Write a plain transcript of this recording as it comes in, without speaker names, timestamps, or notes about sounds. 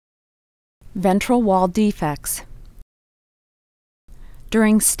Ventral wall defects.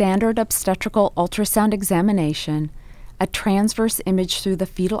 During standard obstetrical ultrasound examination, a transverse image through the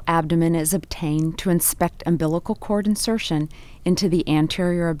fetal abdomen is obtained to inspect umbilical cord insertion into the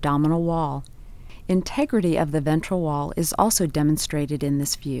anterior abdominal wall. Integrity of the ventral wall is also demonstrated in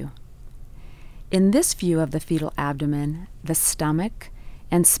this view. In this view of the fetal abdomen, the stomach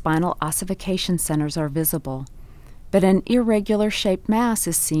and spinal ossification centers are visible, but an irregular shaped mass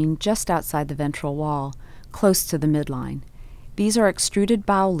is seen just outside the ventral wall, close to the midline. These are extruded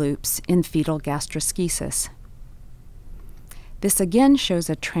bowel loops in fetal gastroschisis. This again shows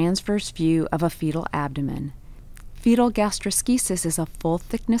a transverse view of a fetal abdomen. Fetal gastroschisis is a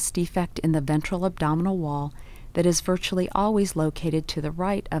full-thickness defect in the ventral abdominal wall that is virtually always located to the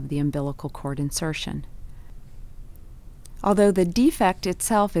right of the umbilical cord insertion. Although the defect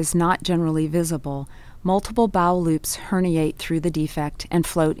itself is not generally visible, multiple bowel loops herniate through the defect and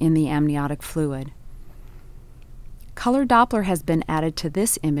float in the amniotic fluid. Color Doppler has been added to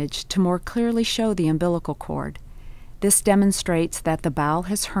this image to more clearly show the umbilical cord. This demonstrates that the bowel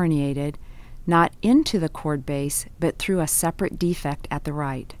has herniated, not into the cord base, but through a separate defect at the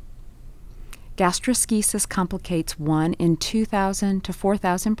right. Gastroschisis complicates 1 in 2,000 to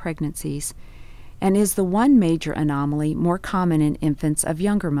 4,000 pregnancies and is the one major anomaly more common in infants of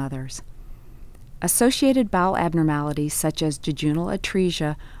younger mothers. Associated bowel abnormalities such as jejunal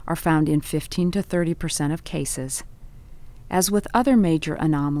atresia are found in 15 to 30% of cases. As with other major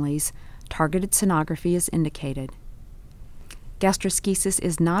anomalies, targeted sonography is indicated. Gastroschisis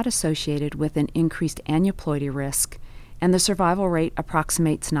is not associated with an increased aneuploidy risk, and the survival rate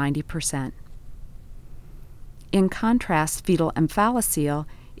approximates 90%. In contrast, fetal omphalocele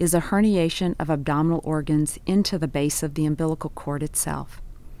is a herniation of abdominal organs into the base of the umbilical cord itself.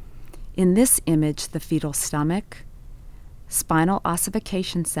 In this image, the fetal stomach, spinal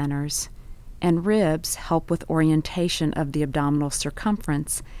ossification centers, and ribs help with orientation of the abdominal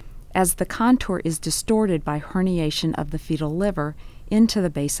circumference, as the contour is distorted by herniation of the fetal liver into the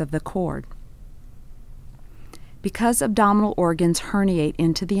base of the cord. Because abdominal organs herniate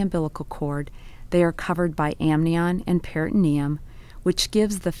into the umbilical cord, they are covered by amnion and peritoneum, which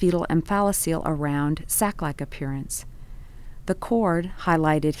gives the fetal omphalocele a round, sac-like appearance. The cord,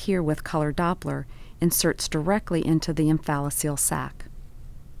 highlighted here with color Doppler, inserts directly into the omphalocele sac.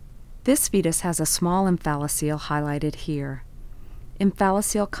 This fetus has a small omphalocele highlighted here.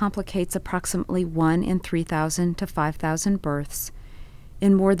 Omphalocele complicates approximately 1 in 3,000 to 5,000 births.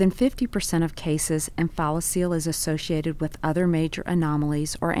 In more than 50% of cases, omphalocele is associated with other major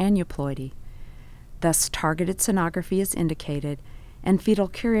anomalies or aneuploidy. Thus, targeted sonography is indicated, and fetal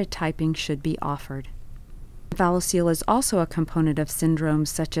karyotyping should be offered. Omphalocele is also a component of syndromes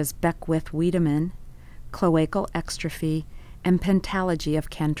such as Beckwith-Wiedemann, cloacal exstrophy, and pentalogy of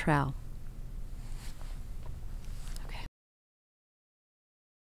Cantrell.